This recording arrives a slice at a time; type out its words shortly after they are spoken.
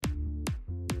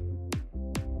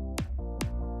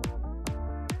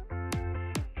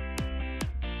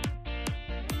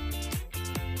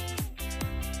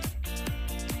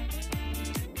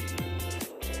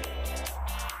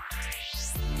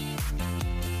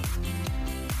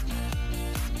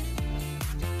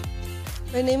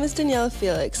My name is Daniela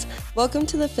Felix. Welcome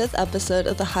to the 5th episode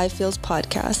of the High Feels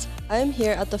podcast. I am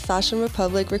here at the Fashion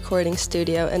Republic recording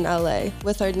studio in LA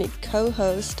with our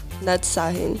co-host, Ned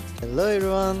Sahin. Hello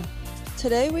everyone.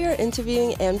 Today we are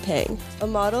interviewing Anne Pang, a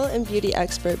model and beauty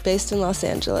expert based in Los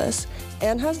Angeles.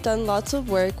 Anne has done lots of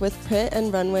work with print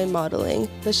and runway modeling,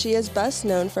 but she is best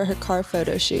known for her car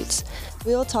photo shoots.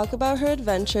 We will talk about her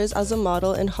adventures as a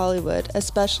model in Hollywood,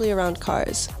 especially around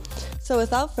cars. So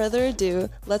without further ado,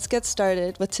 let's get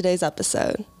started with today's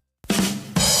episode.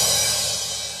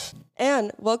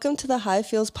 Anne, welcome to the High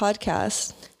Feels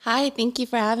podcast. Hi, thank you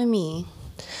for having me.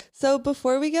 So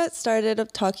before we get started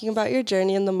of talking about your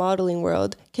journey in the modeling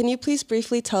world, can you please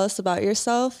briefly tell us about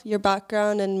yourself, your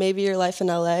background, and maybe your life in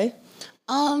LA?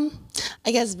 I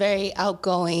guess very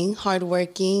outgoing,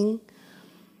 hardworking,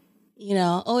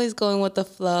 always going with the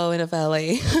flow of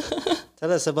LA.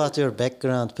 Tell us about your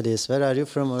background, please. Where are you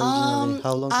from originally?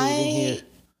 How long have you been here?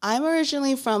 I'm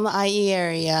originally from the IE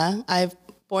area. I've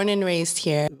born and raised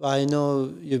here. I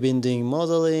know you've been doing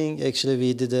modeling. Actually,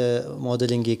 we did a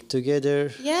modeling gig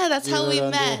together. Yeah, that's how we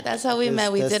met. That's how we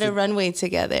met. We did a runway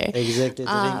together. Exactly,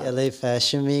 during LA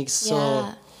Fashion Week. So,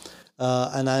 yeah.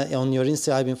 On your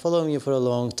Insta, I've been following you for a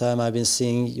long time. I've been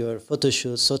seeing your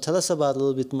photoshoots. So tell us a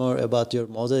little bit more about your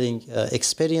modeling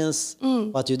experience,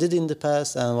 what you did in the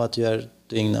past and what you are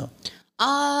doing now.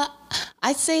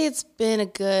 I'd say it's been a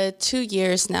good 2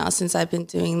 years now since I've been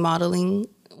doing modeling.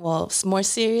 Well, more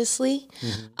seriously,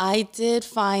 I did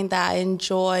find that I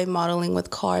enjoy modeling with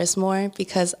cars more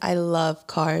because I love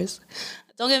cars.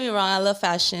 Don't get me wrong, I love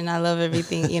fashion. I love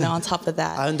everything, on top of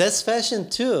that. And that's fashion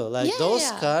too. Those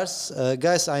cars.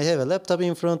 Guys, I have a laptop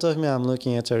in front of me. I'm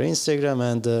looking at her Instagram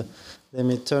and let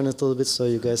me turn it a little bit so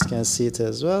you guys can see it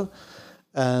as well.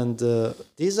 And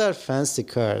these are fancy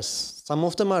cars. Some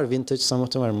of them are vintage, some of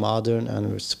them are modern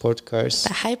and sport cars. The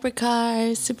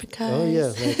hypercars, supercars. Oh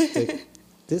yeah,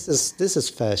 this is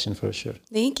fashion for sure.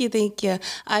 Thank you.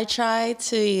 I try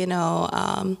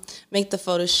to, make the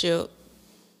photo shoot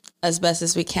as best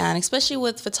as we can, especially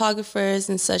with photographers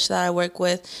and such that I work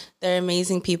with. They're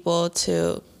amazing people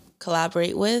to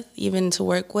collaborate with, even to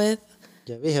work with.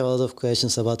 Yeah, we have a lot of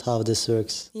questions about how this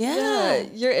works. Yeah,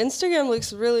 your Instagram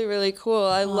looks really, really cool.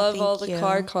 I love all the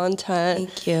car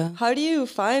content. Thank you. How do you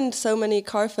find so many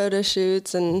car photo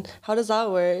shoots and how does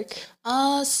that work?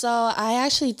 So I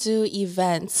actually do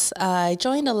events. I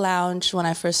joined a lounge when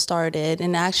I first started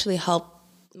and actually helped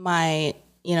my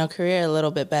career a little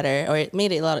bit better, or it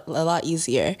made it a lot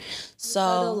easier. So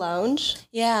a lounge?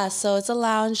 Yeah, so it's a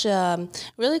lounge.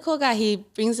 Really cool guy. He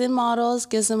brings in models,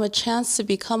 gives them a chance to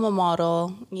become a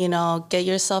model, get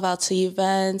yourself out to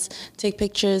events, take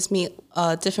pictures, meet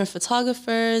different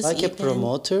photographers. Like even a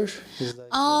promoter?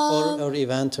 Or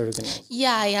event organizer?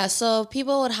 Yeah. So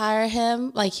people would hire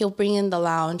him. He'll bring in the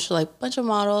lounge, a bunch of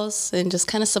models and just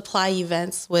kind of supply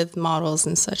events with models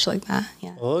and such like that.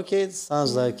 Yeah. Okay, it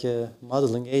sounds like a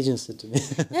modeling agency to me.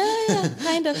 Yeah,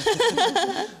 kind of.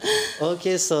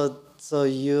 Okay, so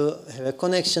you have a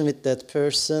connection with that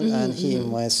person and he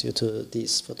invites you to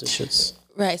these photo shoots.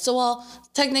 Right. So,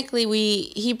 technically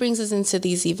he brings us into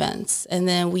these events and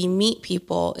then we meet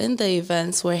people in the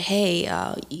events where, hey,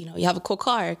 you have a cool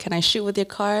car. Can I shoot with your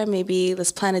car? Maybe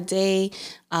let's plan a day.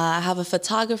 I have a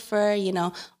photographer,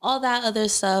 all that other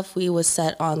stuff we would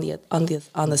set on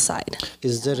the side.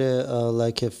 Is there a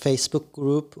Facebook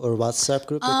group or WhatsApp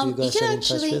group that you guys are in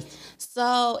touch with?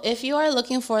 So if you are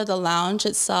looking for the lounge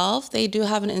itself, they do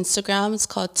have an Instagram. It's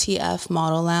called TF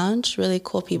Model Lounge. Really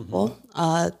cool people.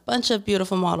 A bunch of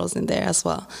beautiful models in there as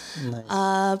well.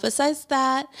 Nice. Besides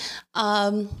that,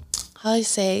 how do I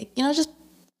say, just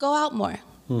go out more.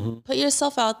 Put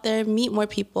yourself out there, meet more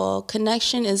people.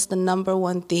 Connection is the number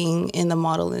one thing in the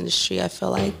model industry, I feel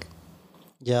like.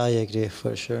 Yeah, I agree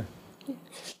for sure.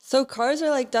 So cars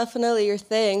are definitely your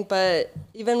thing, but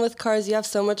even with cars, you have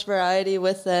so much variety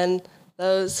within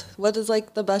those. What is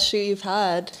the best shoot you've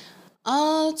had?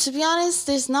 To be honest,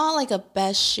 there's not a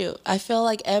best shoot. I feel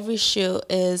like every shoot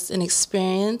is an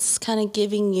experience, kind of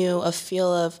giving you a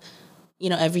feel of,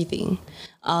 everything.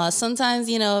 Sometimes,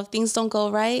 if things don't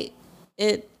go right,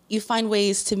 you find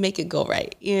ways to make it go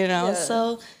right, Yeah.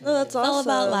 So that's all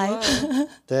about life. Wow.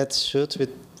 That shoot with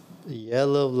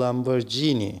yellow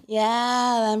Lamborghini.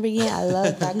 Yeah, Lamborghini. I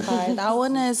love that car. That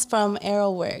one is from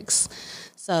Aeroworks.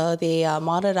 So they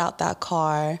modded out that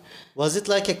car. Was it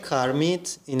like a car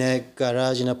meet in a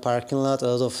garage, in a parking lot, a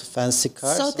lot of fancy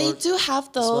cars? So they do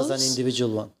have those. This was an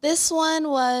individual one? This one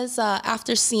was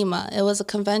after SEMA. It was a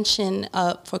convention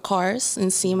for cars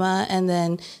in SEMA, and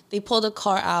then they pulled a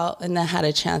car out and then had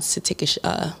a chance to take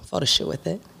a photo shoot with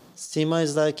it. SEMA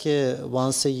is like a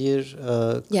once a year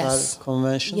Yes. car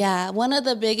convention. Yeah, one of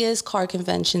the biggest car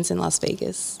conventions in Las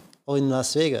Vegas. Oh, in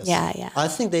Las Vegas. Yeah, yeah. I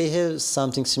think they have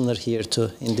something similar here too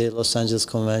in the Los Angeles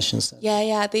Convention Center.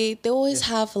 Yeah, they always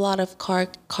have a lot of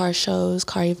car shows,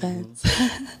 car events.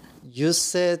 You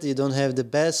said you don't have the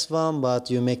best one,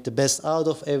 but you make the best out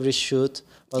of every shoot.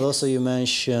 But also you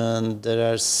mentioned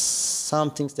there are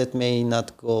some things that may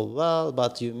not go well,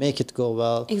 but you make it go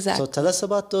well. Exactly. So tell us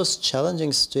about those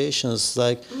challenging situations.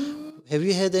 Like, have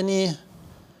you had any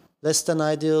less than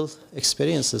ideal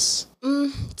experiences?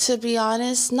 To be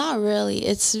honest, not really.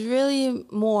 It's really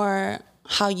more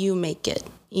how you make it,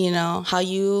 how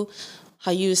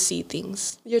you see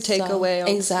things. Your takeaway on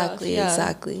exactly, stuff. Yeah.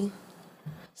 Exactly.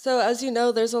 So as you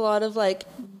know, there's a lot of like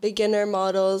beginner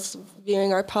models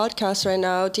viewing our podcast right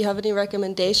now. Do you have any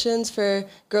recommendations for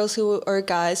girls or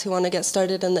guys who want to get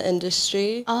started in the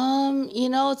industry?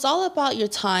 It's all about your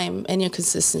time and your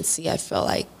consistency. I feel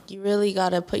like you really got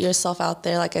to put yourself out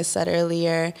there, like I said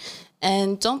earlier,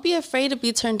 and don't be afraid to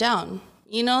be turned down.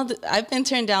 I've been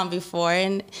turned down before,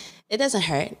 and it doesn't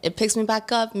hurt. It picks me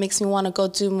back up, makes me want to go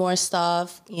do more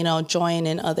stuff, join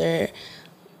in other...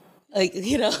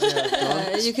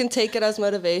 you can take it as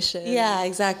motivation. Yeah,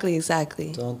 exactly.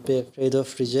 Don't be afraid of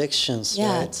rejections.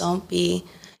 Yeah, right? don't be.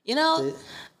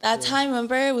 That time,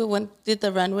 remember we did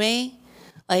the runway.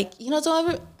 Don't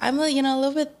ever. I'm a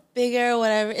little bit bigger or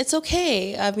whatever. It's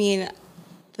okay. I mean,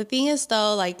 the thing is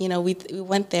though, we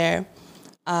went there.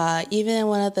 Even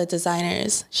one of the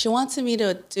designers, she wanted me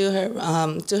to do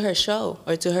her show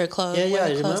or do her clothes. Yeah,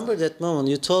 I remember that moment.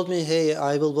 You told me, hey,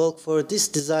 I will work for this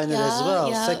designer as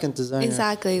well, second designer.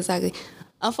 Exactly.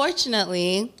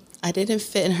 Unfortunately, I didn't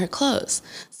fit in her clothes.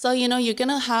 So, you're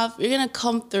gonna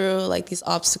come through like these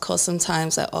obstacles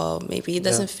sometimes, like, oh, maybe it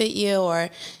doesn't fit you, or,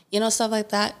 stuff like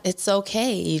that. It's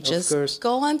okay. You just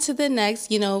go on to the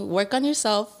next, work on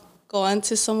yourself. Go on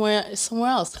to somewhere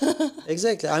else.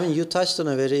 Exactly. I mean, you touched on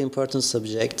a very important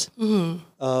subject.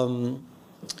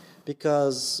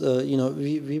 Because,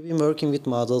 we've been working with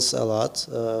models a lot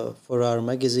for our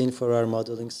magazine, for our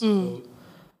modeling school.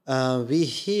 We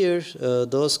hear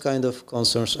those kind of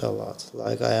concerns a lot.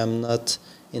 Like, I am not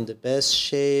in the best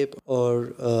shape,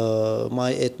 or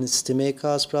my ethnicity may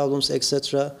cause problems,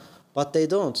 etc. But they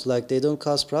don't. They don't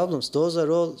cause problems. Those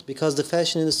are all because the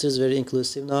fashion industry is very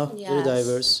inclusive now, very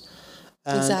diverse.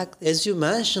 And exactly. As you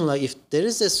mentioned, if there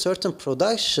is a certain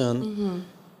production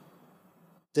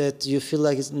that you feel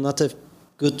like it's not a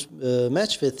good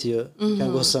match with you, you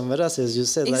can go somewhere else, as you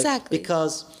said. Exactly.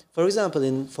 Because, for example,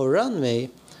 for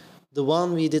Runway, the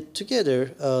one we did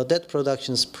together, that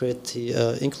production is pretty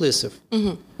inclusive.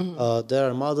 There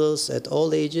are models at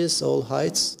all ages, all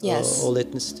heights, all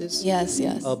ethnicities. Yes.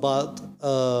 But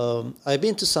I've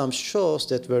been to some shows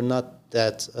that were not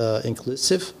that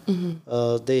inclusive.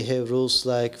 They have rules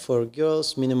like for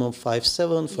girls minimum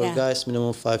 5'7", for guys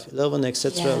minimum 5'11",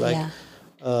 etc.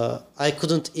 I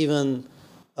couldn't even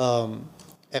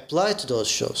apply to those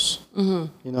shows.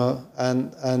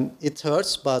 And it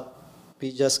hurts, but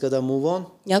we just gotta move on.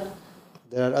 Yep.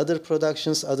 There are other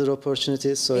productions, other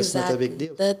opportunities, so it's not a big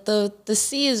deal. The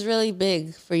sea is really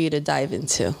big for you to dive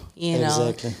into,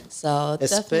 Exactly. So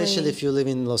especially if you live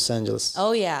in Los Angeles.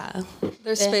 Oh yeah.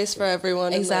 There's space for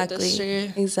everyone in the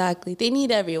industry. Exactly. They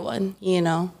need everyone,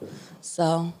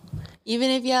 So even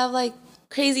if you have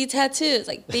crazy tattoos,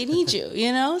 they need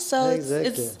you, So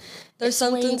exactly. There's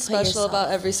something special about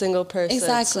every single person.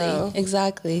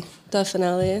 Exactly.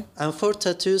 Definitely. And for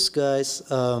tattoos, guys,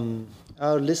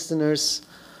 our listeners,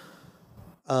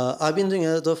 I've been doing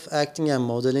a lot of acting and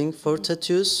modeling for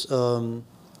tattoos.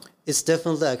 It's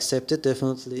definitely accepted,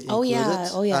 definitely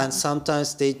included. Oh yeah. And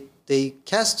sometimes they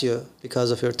cast you because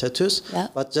of your tattoos. Yeah.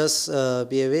 But just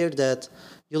be aware that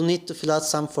you'll need to fill out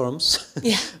some forms.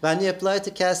 Yeah. When you apply to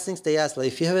castings, they ask,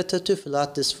 if you have a tattoo, fill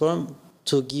out this form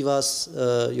to give us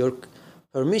your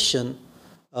permission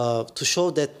to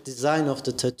show that design of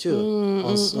the tattoo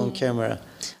on camera.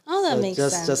 Oh, that makes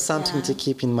sense. Just something to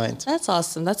keep in mind. That's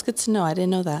awesome. That's good to know. I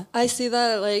didn't know that. I see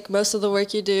that most of the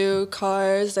work you do,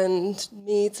 cars and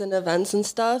meets and events and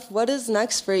stuff. What is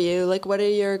next for you? What are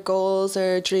your goals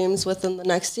or dreams within the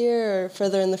next year or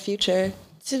further in the future?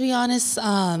 To be honest,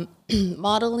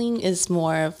 modeling is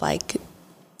more of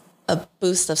a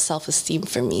boost of self-esteem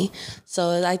for me. So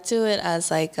I do it as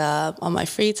on my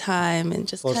free time and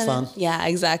just for fun. Yeah,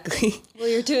 exactly. Well,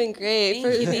 you're doing great for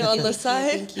on the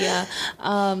side. Yeah.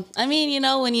 I mean,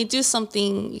 when you do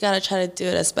something, you got to try to do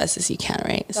it as best as you can,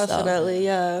 right? Definitely,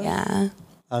 Yeah.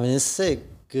 I mean, it's a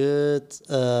good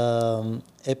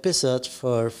episode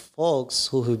for folks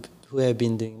who have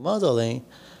been doing modeling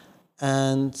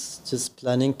and just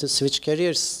planning to switch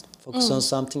careers. focus on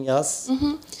something else.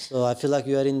 So I feel like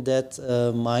you are in that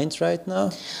mind right now.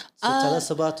 So tell us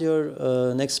about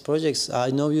your next projects. I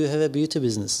know you have a beauty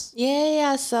business.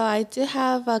 Yeah. So I do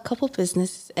have a couple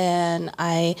businesses, and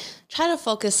I try to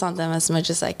focus on them as much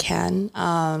as I can.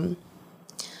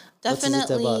 Definitely. What is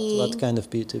it about? What kind of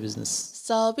beauty business?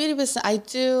 So beauty business, I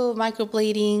do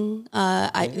microblading.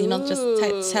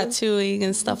 Just tattooing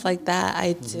and stuff like that.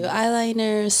 I do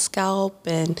eyeliner, scalp,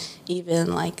 and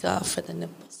even like for the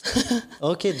nipples.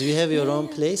 Okay, do you have your own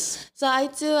place? So I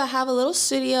do. I have a little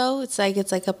studio. It's like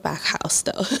a back house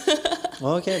though.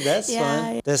 Okay, that's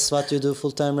fine. That's what you do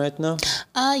full time right now?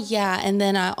 Yeah, and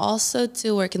then I also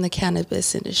do work in the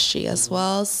cannabis industry as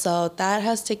well. So that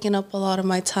has taken up a lot of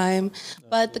my time.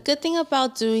 But the good thing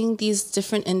about doing these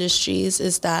different industries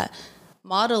is that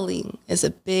modeling is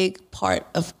a big part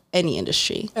of any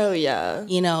industry. Oh, yeah.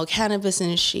 Cannabis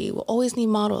industry will always need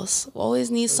models. We'll always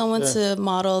need someone to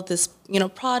model this,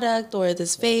 product or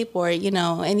this vape or,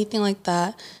 anything like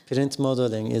that. Print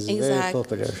modeling is very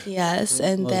popular. Yes.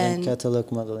 Print and modeling, then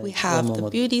catalog modeling. we have the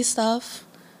beauty stuff.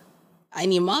 I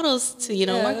need models to,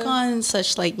 work on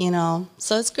such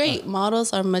so it's great.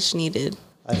 Models are much needed.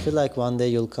 I feel like one day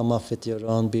you'll come up with your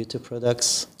own beauty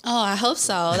products. Oh, I hope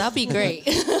so. That'd be great.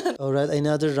 All right. Any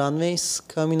other runways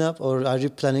coming up, or are you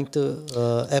planning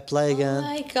to apply again? Oh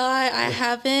my God, I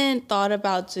haven't thought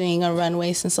about doing a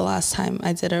runway since the last time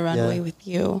I did a runway with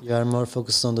you. You are more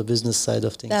focused on the business side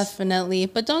of things. Definitely.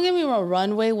 But don't get me wrong,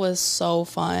 runway was so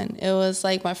fun. It was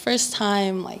like my first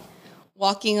time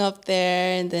walking up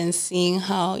there and then seeing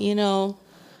how,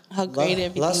 how great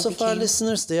everything Lots of our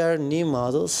listeners, they are new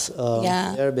models.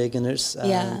 They are beginners.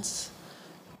 And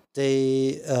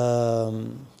they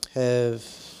have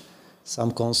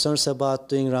some concerns about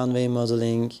doing runway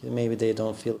modeling. Maybe they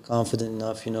don't feel confident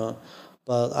enough,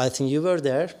 But I think you were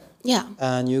there. Yeah.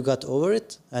 And you got over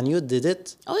it and you did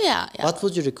it. Oh, yeah. What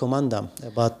would you recommend them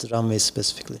about runway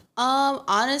specifically?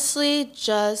 Honestly,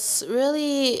 just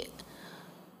really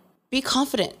be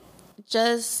confident.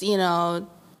 Just,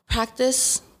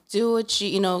 practice. Do what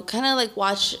you kind of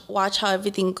watch how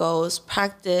everything goes,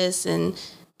 practice and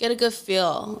get a good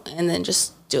feel, and then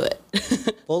just do it.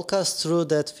 Walk us through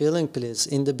that feeling, please.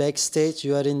 In the backstage,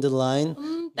 you are in the line.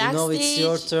 Backstage, it's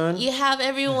your turn. You have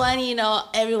everyone,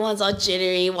 everyone's all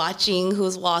jittery, watching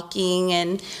who's walking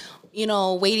and,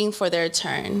 waiting for their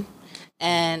turn.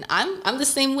 And I'm the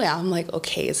same way. I'm like,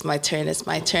 okay, it's my turn.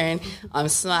 I'm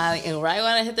smiling, and right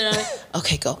when I hit the runway,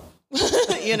 okay, go.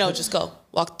 Just go.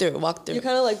 Walk through. You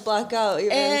kind of black out.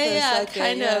 You're in for a second.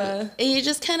 Kind of. And you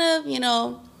just kind of,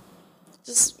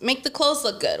 just make the clothes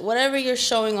look good. Whatever you're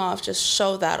showing off, just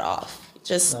show that off.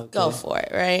 Just go for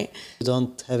it, right? You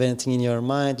don't have anything in your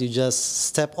mind. You just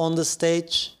step on the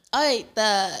stage. All right,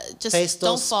 just face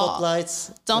don't those fall.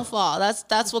 Spotlights. Don't fall.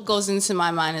 That's what goes into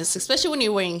my mind, is especially when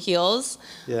you're wearing heels.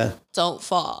 Yeah. Don't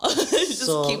fall. Just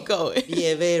keep going. Be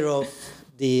aware of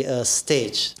the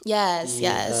stage. Yes.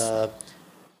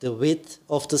 The width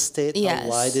of the stage, how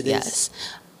wide it is.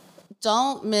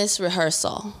 Don't miss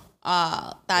rehearsal.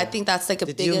 I think that's a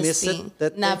Did biggest you miss thing.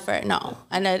 it Never, no.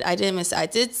 And I didn't miss it. I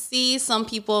did see some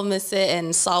people miss it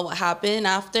and saw what happened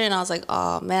after, and I was like,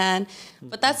 oh man.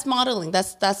 But that's modeling.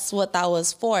 That's what that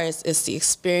was for, is the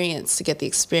experience, to get the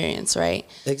experience, right?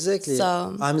 Exactly.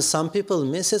 So some people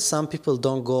miss it, some people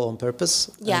don't go on purpose.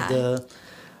 Yeah.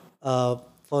 And,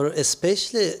 for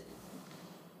especially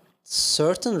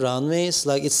certain runways,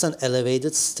 it's an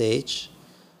elevated stage,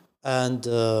 and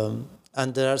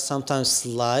there are sometimes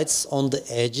slides on the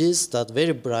edges, that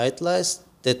very bright lights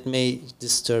that may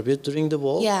disturb you during the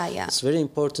walk. Yeah. It's very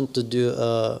important to do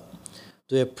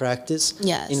a practice.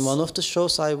 Yes. In one of the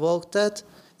shows I walked at,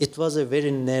 it was a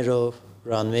very narrow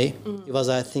runway. It was,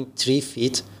 I think, 3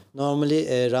 feet. Normally,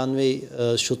 a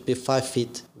runway should be 5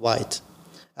 feet wide,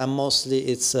 and mostly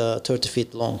it's 30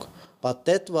 feet long. But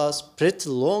that was pretty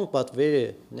long, but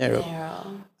very narrow.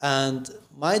 And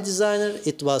my designer,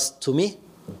 it was to me,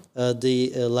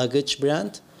 the luggage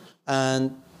brand,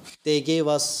 and they gave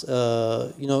us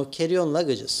carry-on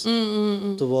luggages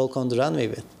to walk on the runway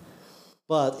with.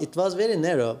 But it was very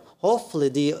narrow. Hopefully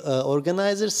the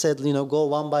organizer said, go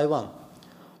one by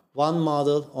one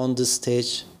model on the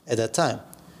stage at a time.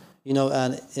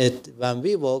 And when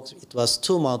we walked, it was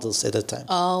 2 models at a time.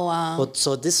 Oh wow! But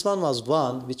so this one was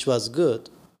 1, which was good.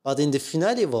 But in the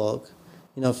finale walk,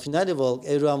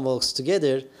 everyone walks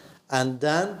together, and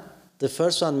then the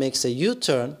first one makes a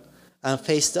U-turn and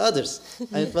face the others,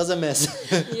 and it was a mess.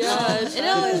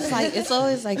 It's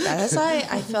always like that. That's why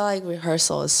I feel like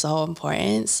rehearsal is so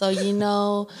important. So you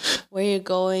know where you're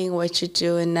going, what you're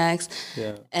doing next,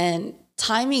 and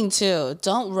timing too.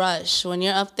 Don't rush when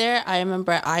you're up there. I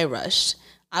remember I rushed.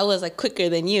 I was like quicker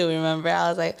than you, remember?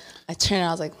 I turned,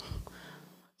 I was like,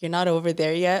 you're not over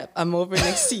there yet. I'm over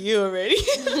next to you already.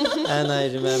 And I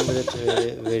remember it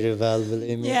very, very well,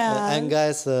 believe me. Yeah. And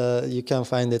guys, you can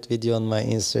find that video on my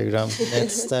Instagram.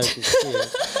 Let's start it here.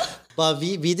 But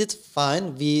we did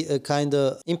fine. We kind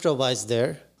of improvised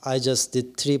there. I just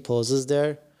did 3 poses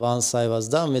there. Once I was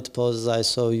done with poses, I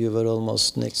saw you were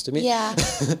almost next to me. Yeah.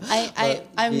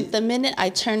 The minute I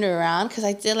turned around, because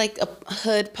I did like a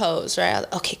hood pose, right? I was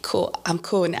like, okay, cool. I'm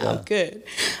cool now. I'm good.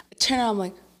 I turn around, I'm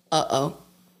like, uh-oh.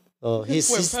 Oh, he's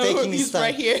taking his time.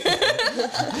 Right here.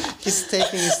 He's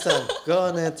taking his time. Go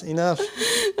on it. Enough.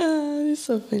 It's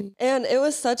so funny. And it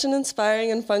was such an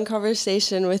inspiring and fun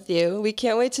conversation with you. We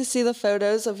can't wait to see the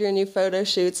photos of your new photo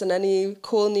shoots and any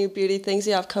cool new beauty things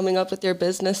you have coming up with your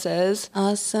businesses.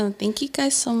 Awesome. Thank you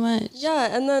guys so much.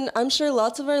 Yeah, and then I'm sure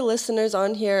lots of our listeners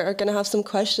on here are going to have some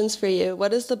questions for you.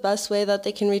 What is the best way that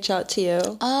they can reach out to you?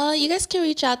 You guys can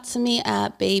reach out to me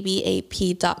at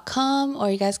babyap.com, or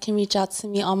you guys can reach out to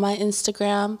me on my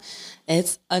Instagram.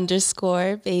 It's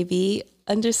 _baby_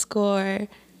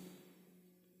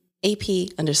 AP_.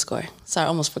 Sorry, I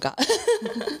almost forgot.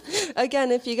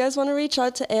 Again, if you guys want to reach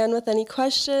out to Anne with any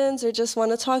questions or just want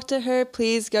to talk to her,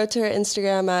 please go to her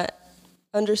Instagram at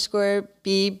 _BBY_AP_.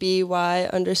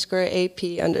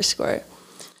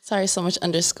 Sorry, so much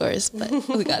underscores, but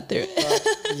we got through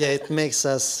it. Yeah, it makes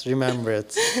us remember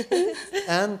it.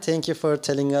 And thank you for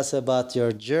telling us about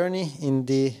your journey in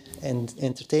the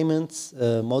entertainment,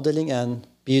 modeling, and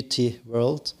beauty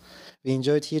world. We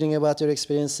enjoyed hearing about your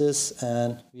experiences,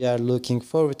 and we are looking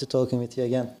forward to talking with you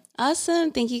again. Awesome.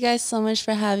 Thank you guys so much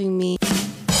for having me.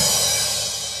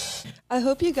 I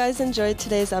hope you guys enjoyed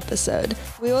today's episode.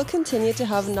 We will continue to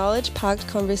have knowledge-packed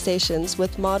conversations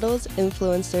with models,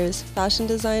 influencers, fashion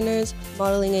designers,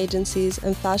 modeling agencies,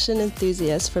 and fashion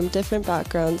enthusiasts from different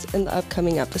backgrounds in the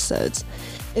upcoming episodes.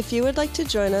 If you would like to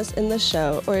join us in the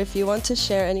show, or if you want to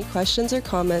share any questions or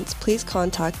comments, please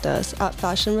contact us at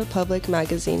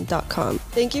fashionrepublicmagazine.com.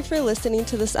 Thank you for listening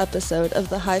to this episode of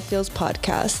the High Feels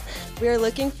podcast. We are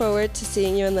looking forward to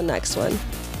seeing you in the next one.